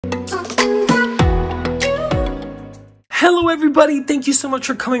Hello everybody, thank you so much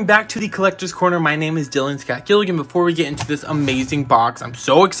for coming back to the Collector's Corner. My name is Gilligan. Before we get into this amazing box, I'm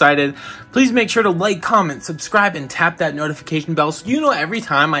so excited. Please make sure to like, comment, subscribe, and tap that notification bell so you know every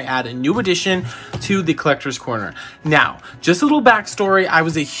time I add a new addition to the Collector's Corner. Now, just a little backstory. I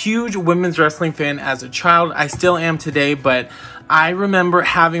was a huge women's wrestling fan as a child. I still am today, but I remember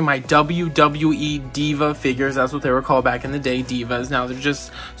having my WWE Diva figures. That's what they were called back in the day, Divas. Now they're just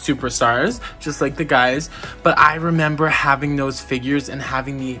superstars, just like the guys. But I remember having those figures and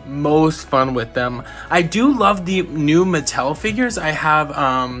having the most fun with them. I do love the new Mattel figures. I have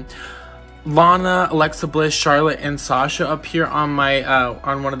Lana, Alexa Bliss, Charlotte, and Sasha up here on my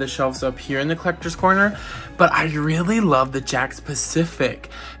on one of the shelves up here in the Collector's Corner. But I really love the Jakks Pacific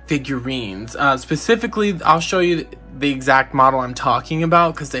figurines. Specifically, I'll show you the exact model I'm talking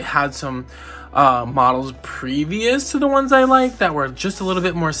about because they had some models previous to the ones I like that were just a little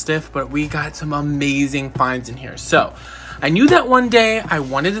bit more stiff, but we got some amazing finds in here. So I knew that one day I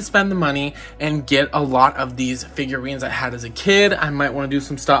wanted to spend the money and get a lot of these figurines I had as a kid. I might want to do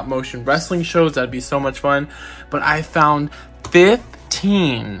some stop motion wrestling shows. That'd be so much fun. But I found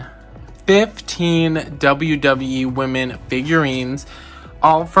 15 WWE women figurines,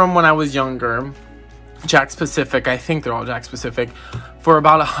 all from when I was younger. Jakks Pacific, I think they're all Jakks Pacific, for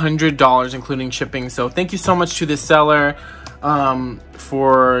about $100 including shipping. So thank you so much to the seller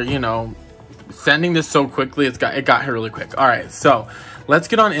for, you know, sending this so quickly. It got here really quick. All right, so let's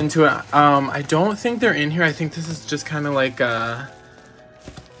get on into it. I don't think they're in here. I think this is just kind of like a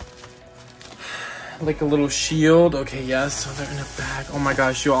little shield. Okay, yes, so they're in a bag. Oh my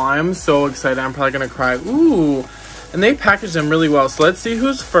gosh, y'all, I'm so excited. I'm probably gonna cry. Ooh, and they packaged them really well. So let's see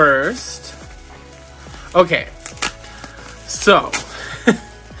who's first. Okay, so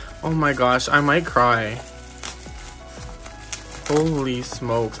oh my gosh, I might cry. Holy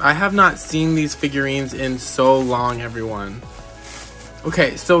smokes, I have not seen these figurines in so long, everyone.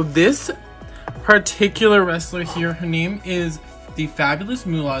 Okay, so this particular wrestler here, her name is the Fabulous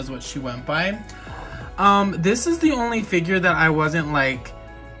Moolah is what she went by. This is the only figure that I wasn't like,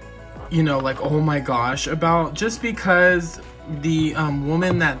 you know, like, oh my gosh about, just because the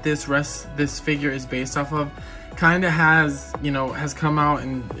woman that this figure is based off of kind of has, you know, has come out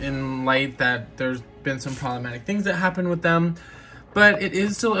in light that there's been some problematic things that happened with them. But it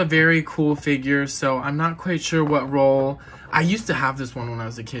is still a very cool figure, so I'm not quite sure what role. I used to have this one when I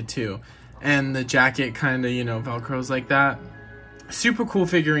was a kid too, and the jacket kind of, you know, velcros like that. Super cool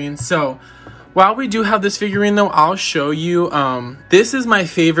figurine. So while we do have this figurine though, I'll show you, this is my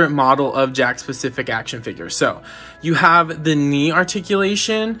favorite model of Jakks Pacific action figure. So you have the knee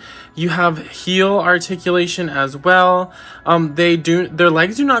articulation, you have heel articulation as well. Their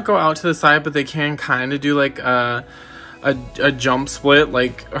legs do not go out to the side, but they can kind of do like a jump split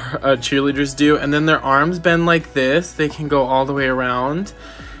like cheerleaders do. And then their arms bend like this. They can go all the way around.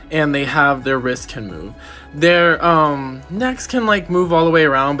 And they have, their wrists can move. Their necks can like move all the way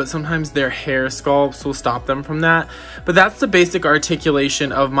around, but sometimes their hair sculpts will stop them from that. But that's the basic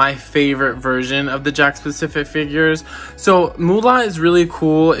articulation of my favorite version of the Jakks Pacific figures. So Moolah is really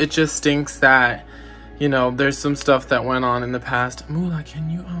cool. It just stinks that, you know, there's some stuff that went on in the past. Moolah, can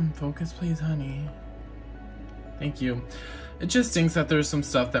you focus please, honey? Thank you. It just stinks that there's some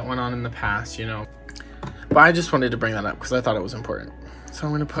stuff that went on in the past, you know. But I just wanted to bring that up because I thought it was important. So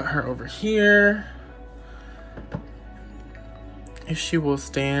I'm going to put her over here. If she will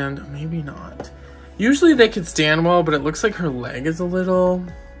stand, maybe not. Usually they could stand well, but it looks like her leg is a little...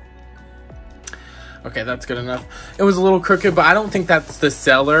 Okay, that's good enough. It was a little crooked, but I don't think that's the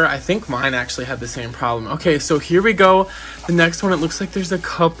seller. I think mine actually had the same problem. Okay, so here we go. The next one, it looks like there's a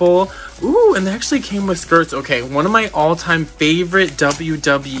couple. Ooh, and they actually came with skirts. Okay, one of my all-time favorite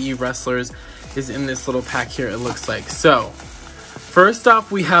WWE wrestlers is in this little pack here, it looks like. So first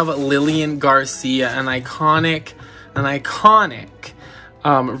off, we have Lillian Garcia, an iconic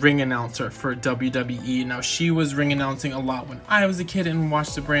ring announcer for WWE. Now, she was ring announcing a lot when I was a kid and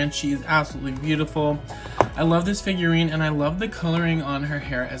watched the brand. She is absolutely beautiful. I love this figurine, and I love the coloring on her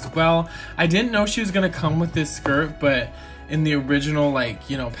hair as well. I didn't know she was going to come with this skirt, but in the original, like,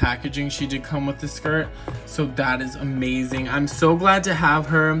 you know, packaging, she did come with the skirt. So that is amazing. I'm so glad to have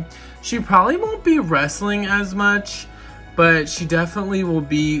her. She probably won't be wrestling as much, but she definitely will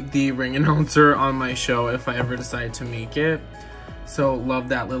be the ring announcer on my show if I ever decide to make it. So love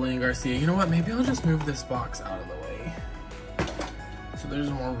that, Lillian Garcia. You know what? Maybe I'll just move this box out of the way so there's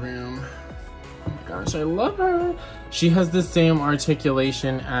more room. Oh my gosh, I love her. She has the same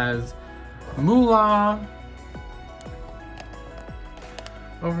articulation as Moolah.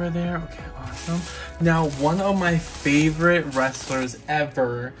 over there. Okay, awesome. Now, one of my favorite wrestlers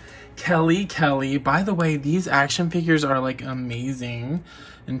ever, Kelly. By the way, these action figures are like amazing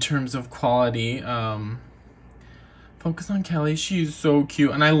in terms of quality. Focus on Kelly. She's so cute.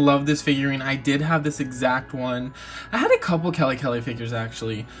 And I love this figurine. I did have this exact one. I had a couple Kelly figures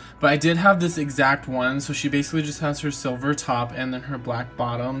actually. But I did have this exact one. So she basically just has her silver top and then her black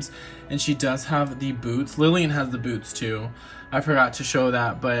bottoms. And she does have the boots. Lillian has the boots too. I forgot to show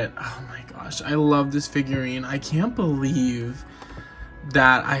that. But oh my gosh. I love this figurine. I can't believe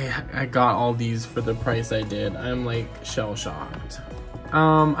that I got all these for the price I did. I'm like shell shocked.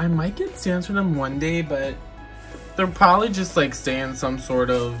 I might get stands for them one day, but they'll probably just like stay in some sort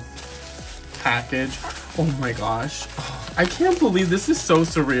of package. Oh my gosh. Oh, I can't believe this is so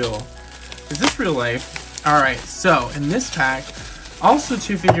surreal. Is this real life? Alright, so in this pack, also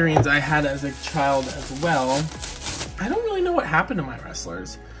 2 figurines I had as a child as well. I don't really know what happened to my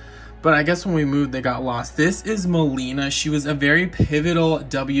wrestlers, but I guess when we moved they got lost. This is Melina. She was a very pivotal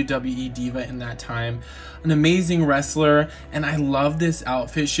WWE diva in that time. An amazing wrestler, and I love this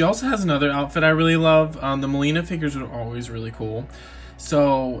outfit. She also has another outfit I really love. The Melina figures are always really cool.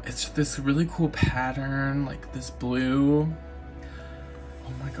 So it's this really cool pattern, like this blue.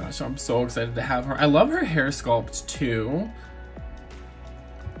 Oh my gosh, I'm so excited to have her. I love her hair sculpt too.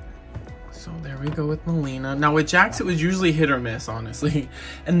 So there we go with Melina. Now with Jax, it was usually hit or miss, honestly.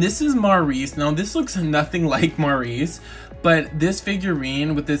 And this is Maurice. Now this looks nothing like Maurice, but this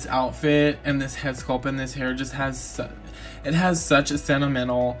figurine with this outfit and this head sculpt and this hair just has, it has such a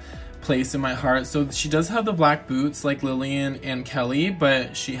sentimental place in my heart. So she does have the black boots like Lillian and Kelly,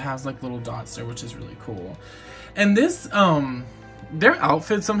 but she has like little dots there, which is really cool. And this, their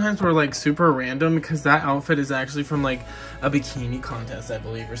outfits sometimes were like super random because that outfit is actually from like a bikini contest, I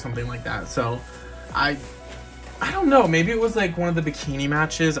believe, or something like that. So I don't know, maybe it was like one of the bikini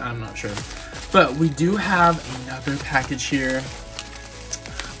matches, I'm not sure. But we do have another package here.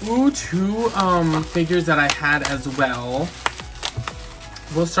 Ooh, 2 figures that I had as well.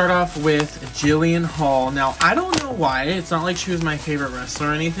 We'll start off with Gillian Hall. Now, I don't know why, it's not like she was my favorite wrestler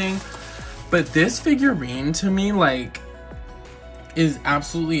or anything, but this figurine to me, like, is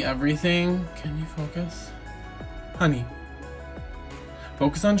absolutely everything. Can you focus? Honey.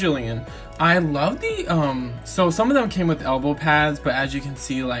 Focus on Gillian. I love the, so some of them came with elbow pads, but as you can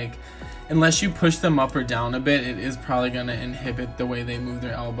see, like, unless you push them up or down a bit, it is probably gonna inhibit the way they move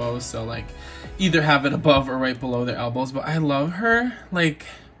their elbows. So like, either have it above or right below their elbows. But I love her, like,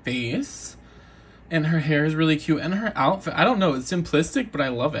 face. And her hair is really cute. And her outfit, I don't know, it's simplistic, but I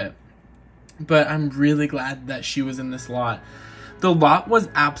love it. But I'm really glad that she was in this lot. The lot was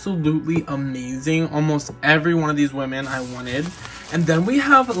absolutely amazing. Almost every one of these women I wanted. And then we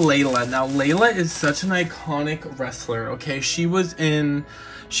have Layla. Now, Layla is such an iconic wrestler, okay? She won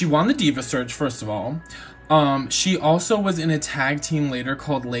the Diva Search, first of all. She also was in a tag team later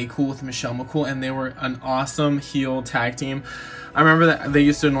called Lay Cool with Michelle McCool, and they were an awesome heel tag team. I remember that they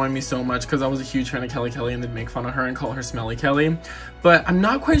used to annoy me so much because I was a huge fan of Kelly and they'd make fun of her and call her Smelly Kelly. But I'm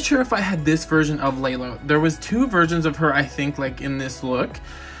not quite sure if I had this version of Layla. There was 2 versions of her, I think, like in this look.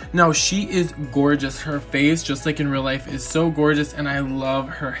 Now, she is gorgeous. Her face, just like in real life, is so gorgeous, and I love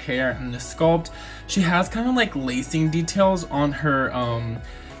her hair and the sculpt. She has kind of like lacing details on her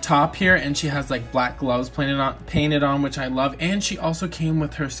top here, and she has like black gloves painted on, which I love. And she also came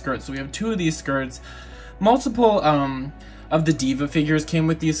with her skirt. So we have 2 of these skirts. Multiple of the Diva figures came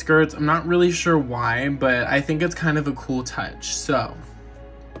with these skirts. I'm not really sure why, but I think it's kind of a cool touch. So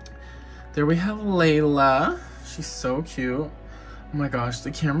there we have Layla. She's so cute. Oh my gosh,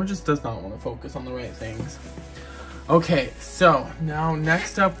 the camera just does not want to focus on the right things. Okay, so now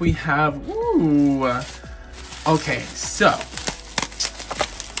next up we have, ooh. Okay, so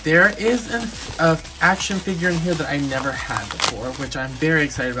there is an action figure in here that I never had before, which I'm very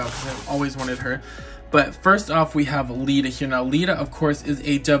excited about because I've always wanted her. But first off, we have Lita here. Now, Lita, of course, is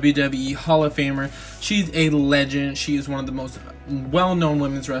a WWE Hall of Famer. She's a legend. She is one of the most well-known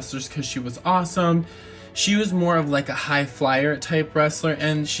women's wrestlers because she was awesome. She was more of like a high flyer type wrestler,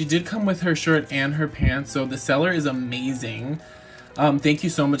 and she did come with her shirt and her pants, so the seller is amazing. Thank you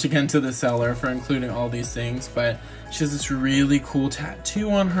so much again to the seller for including all these things, but she has this really cool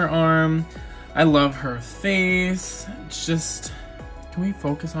tattoo on her arm. I love her face. It's just, can we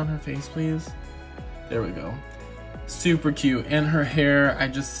focus on her face, please? There we go. Super cute. And her hair,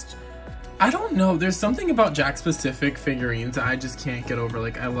 I don't know. There's something about Jax-specific figurines that I just can't get over.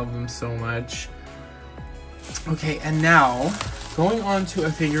 Like, I love them so much. Okay, and now, going on to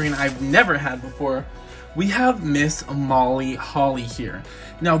a figurine I've never had before, we have Miss Molly Holly here.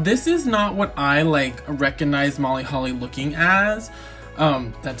 Now, this is not what I, like, recognize Molly Holly looking as.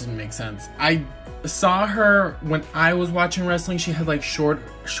 That didn't make sense. I saw her when I was watching wrestling. She had like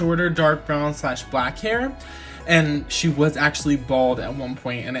shorter dark brown / black hair, and she was actually bald at one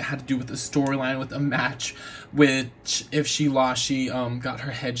point, and it had to do with the storyline with a match, which if she lost, she got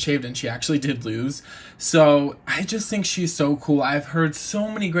her head shaved, and she actually did lose. So I just think she's so cool. I've heard so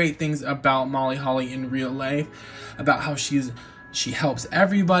many great things about Molly Holly in real life, about how she helps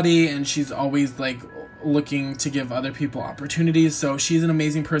everybody, and she's always like looking to give other people opportunities. So she's an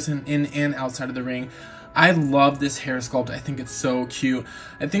amazing person in and outside of the ring. I love this hair sculpt. I think it's so cute.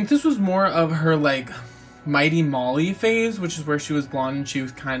 I think this was more of her like Mighty Molly phase, which is where she was blonde and she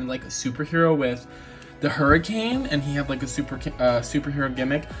was kind of like a superhero with the Hurricane, and he had like a superhero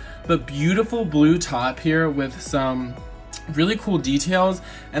gimmick. But beautiful blue top here with some really cool details,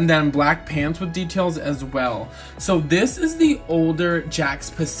 and then black pants with details as well. So this is the older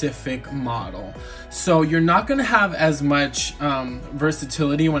Jakks Pacific model, so you're not going to have as much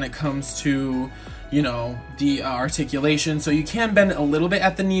versatility when it comes to, you know, the articulation. So you can bend a little bit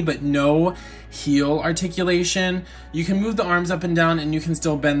at the knee, but no heel articulation. You can move the arms up and down and you can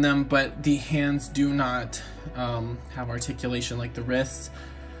still bend them, but the hands do not have articulation like the wrists.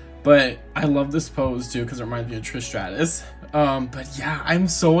 But I love this pose too because it reminds me of Trish Stratus. But yeah, I'm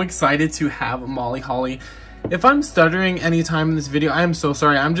so excited to have Molly Holly. If I'm stuttering anytime in this video, I am so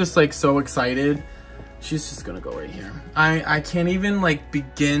sorry. I'm just like so excited. She's just gonna go right here. I can't even like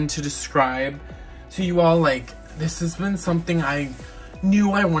begin to describe to you all, like, this has been something I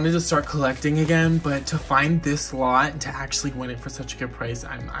knew I wanted to start collecting again, but to find this lot and to actually win it for such a good price,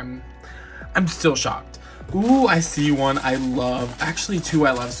 I'm still shocked. Ooh, I see one I love. Actually, two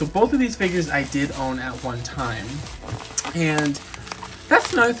I love. So both of these figures I did own at one time. And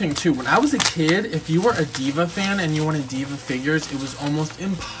that's another thing too. When I was a kid, if you were a Diva fan and you wanted Diva figures, it was almost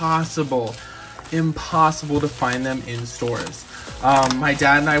impossible to find them in stores. My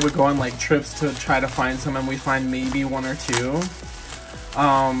dad and I would go on like trips to try to find some, and we'd find maybe one or two,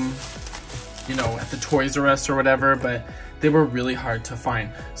 you know, at the Toys R Us or whatever, but they were really hard to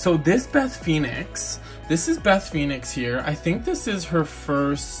find. So this Beth Phoenix, this is Beth Phoenix here. I think this is her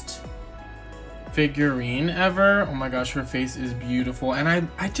first figurine ever. Oh my gosh, her face is beautiful. And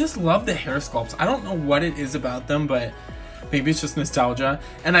I just love the hair sculpts. I don't know what it is about them, but maybe it's just nostalgia.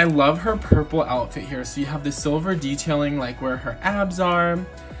 And I love her purple outfit here. So you have the silver detailing like where her abs are.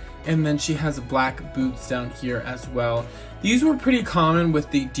 And then she has black boots down here as well. These were pretty common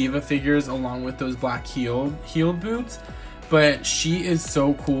with the Diva figures along with those black heeled boots. But she is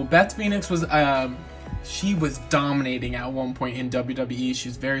so cool. Beth Phoenix was, she was dominating at one point in WWE.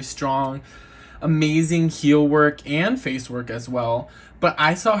 She's very strong. Amazing heel work and face work as well. But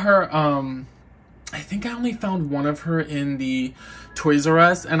I saw her, I think I only found one of her in the Toys R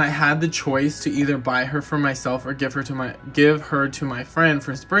Us, and I had the choice to either buy her for myself or give her to my friend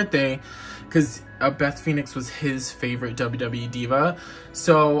for his birthday, because Beth Phoenix was his favorite WWE Diva.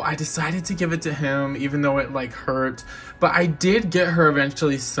 So I decided to give it to him, even though it like hurt. But I did get her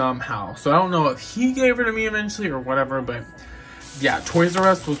eventually somehow. So I don't know if he gave her to me eventually or whatever, but yeah, Toys R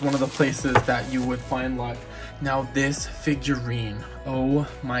Us was one of the places that you would find luck. Now this figurine, oh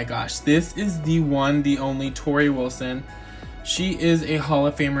my gosh, this is the one, the only Tori Wilson. She is a Hall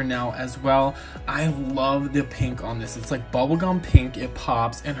of Famer now as well. I love the pink on this. It's like bubblegum pink, it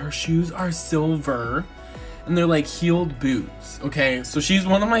pops, and her shoes are silver, and they're like heeled boots, okay? So she's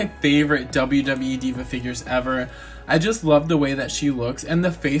one of my favorite WWE Diva figures ever. I just love the way that she looks, and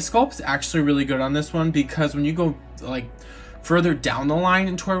the face sculpt is actually really good on this one, because when you go like further down the line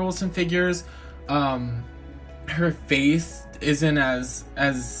in Tori Wilson figures, her face isn't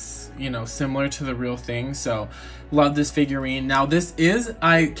as you know, similar to the real thing. So love this figurine. Now this is,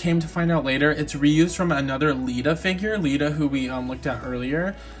 I came to find out later, it's reused from another Lita figure, Lita, who we looked at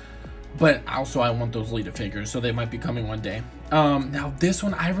earlier. But also I want those Lita figures, so they might be coming one day. Now this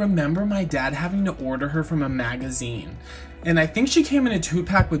one, I remember my dad having to order her from a magazine, and I think she came in a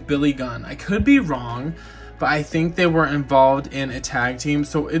 2-pack with Billy Gunn. I could be wrong, but I think they were involved in a tag team.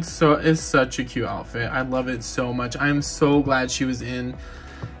 So it's such a cute outfit. I love it so much. I'm so glad she was in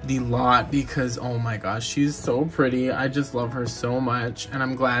the lot, because oh my gosh, she's so pretty. I just love her so much, and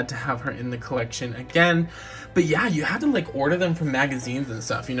I'm glad to have her in the collection again. But yeah, you had to like order them from magazines and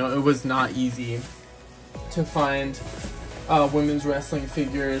stuff, you know. It was not easy to find women's wrestling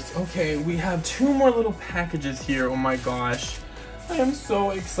figures. Okay, we have 2 more little packages here. Oh my gosh, I am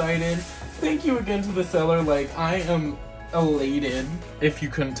so excited. Thank you again to the seller. Like, I am elated, if you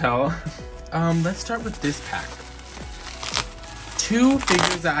couldn't tell. Let's start with this pack. 2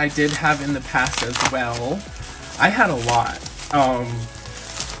 figures that I did have in the past as well. I had a lot.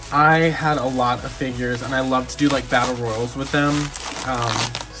 I had a lot of figures, and I love to do like battle royals with them.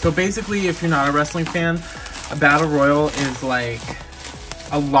 So basically, if you're not a wrestling fan, a battle royal is like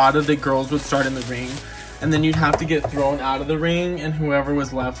a lot of the girls would start in the ring, and then you'd have to get thrown out of the ring, and whoever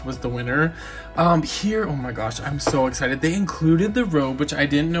was left was the winner. Here, oh my gosh, I'm so excited. They included the robe, which I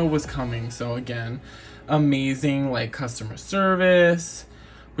didn't know was coming. So again, amazing like customer service.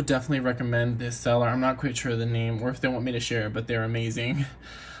 Would definitely recommend this seller. I'm not quite sure of the name or if they want me to share it, but they're amazing.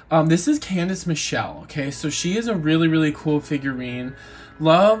 This is Candice Michelle. Okay, so she is a really, really cool figurine.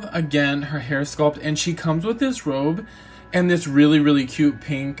 Love, again, her hair sculpt, and she comes with this robe and this really, really cute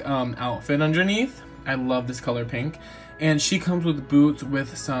pink outfit underneath. I love this color pink. And she comes with boots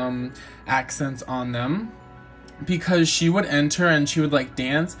with some accents on them, because she would enter and she would like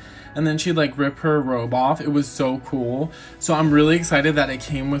dance and then she'd like rip her robe off. It was so cool. So I'm really excited that it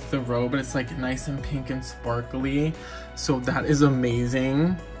came with the robe, and it's like nice and pink and sparkly. So that is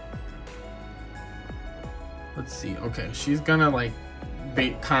amazing. Let's see. Okay, she's gonna like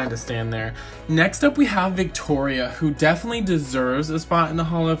kind of stand there. Next up we have Victoria, who definitely deserves a spot in the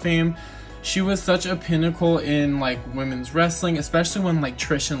Hall of Fame. She was such a pinnacle in like women's wrestling, especially when like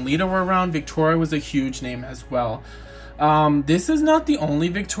Trish and Lita were around. Victoria was a huge name as well. This is not the only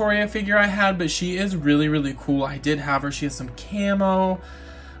Victoria figure I had, but she is really, really cool. I did have her. She has some camo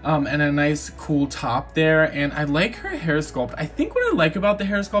and a nice cool top there, and I like her hair sculpt. I think what I like about the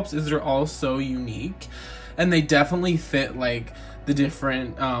hair sculpts is they're all so unique, and they definitely fit like the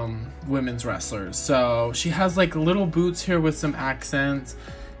different women's wrestlers. So she has like little boots here with some accents,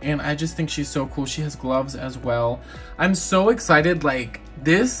 and I just think she's so cool. She has gloves as well. I'm so excited. Like,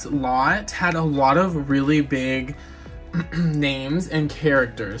 this lot had a lot of really big names and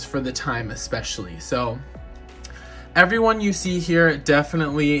characters for the time especially. So everyone you see here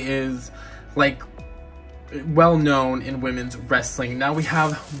definitely is like well known in women's wrestling. Now we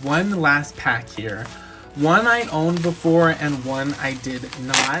have one last pack here. One I owned before and one I did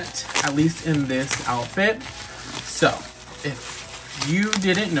not, at least in this outfit. So if you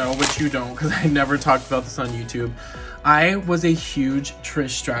didn't know, which you don't because I never talked about this on YouTube, I was a huge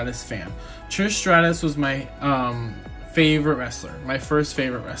Trish Stratus fan. Trish Stratus was my favorite wrestler. My first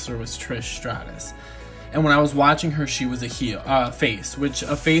favorite wrestler was Trish Stratus. And when I was watching her, she was a face, which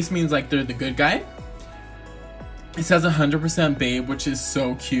a face means like they're the good guy. It says 100% babe, which is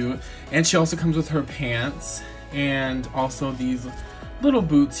so cute. And she also comes with her pants and also these little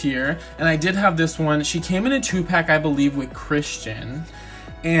boots here. And I did have this one. She came in a 2-pack, I believe, with Christian.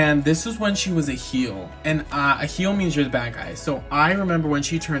 And this is when she was a heel. And a heel means you're the bad guy. So I remember when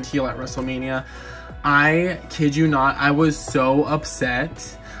she turned heel at WrestleMania, I kid you not, I was so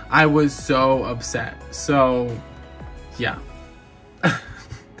upset. I was so upset. So, yeah.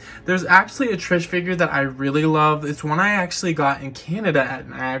 There's actually a Trish figure that I really love. It's one I actually got in Canada at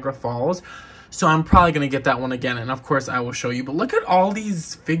Niagara Falls. So I'm probably going to get that one again. And of course I will show you. But look at all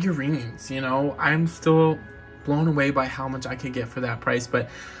these figurines, you know. I'm still blown away by how much I could get for that price. But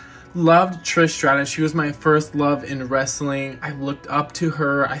loved Trish Stratus. She was my first love in wrestling. I looked up to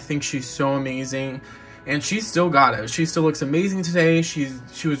her. I think she's so amazing. And she still got it. She still looks amazing today. She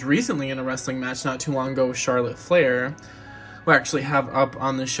was recently in a wrestling match not too long ago with Charlotte Flair, who I actually have up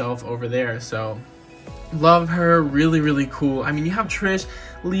on the shelf over there. So love her. Really, really cool. I mean, you have Trish,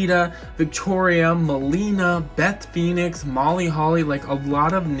 Lita, Victoria, Melina, Beth Phoenix, Molly Holly, like a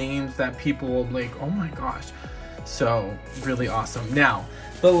lot of names that people will like, oh my gosh. So really awesome. Now,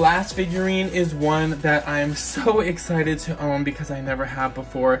 the last figurine is one that I'm so excited to own because I never have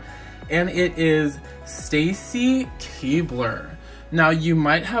before. And it is Stacy Keibler. Now, you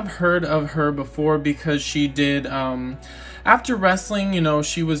might have heard of her before because she did, after wrestling, you know,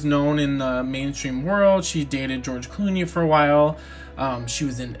 she was known in the mainstream world. She dated George Clooney for a while.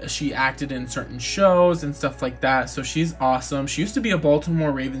 She acted in certain shows and stuff like that. So she's awesome. She used to be a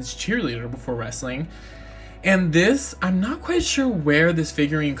Baltimore Ravens cheerleader before wrestling. And this, I'm not quite sure where this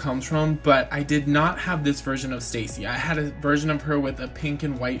figurine comes from, but I did not have this version of Stacy. I had a version of her with a pink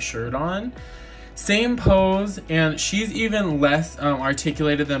and white shirt on. Same pose, and she's even less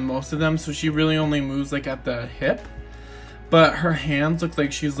articulated than most of them, so she really only moves like at the hip. But her hands look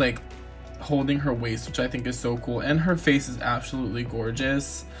like she's like holding her waist, which I think is so cool. And her face is absolutely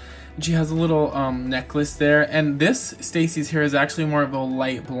gorgeous. She has a little necklace there. And this Stacy's hair is actually more of a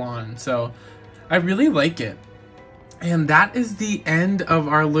light blonde, so I really like it. And that is the end of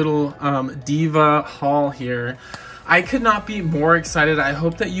our little diva haul here. I could not be more excited. I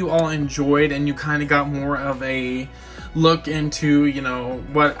hope that you all enjoyed and you kind of got more of a look into, you know,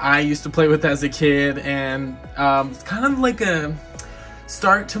 what I used to play with as a kid. And it's kind of like a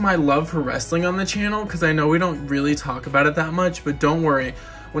start to my love for wrestling on the channel, because I know we don't really talk about it that much, but don't worry.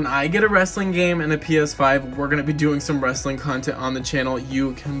 when I get a wrestling game and a PS5, we're going to be doing some wrestling content on the channel.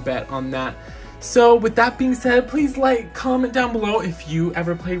 You can bet on that. So with that being said, please like, comment down below if you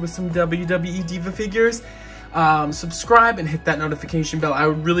ever played with some WWE Diva figures. Subscribe and hit that notification bell. I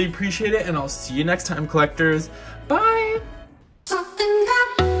would really appreciate it, and I'll see you next time, collectors. Bye!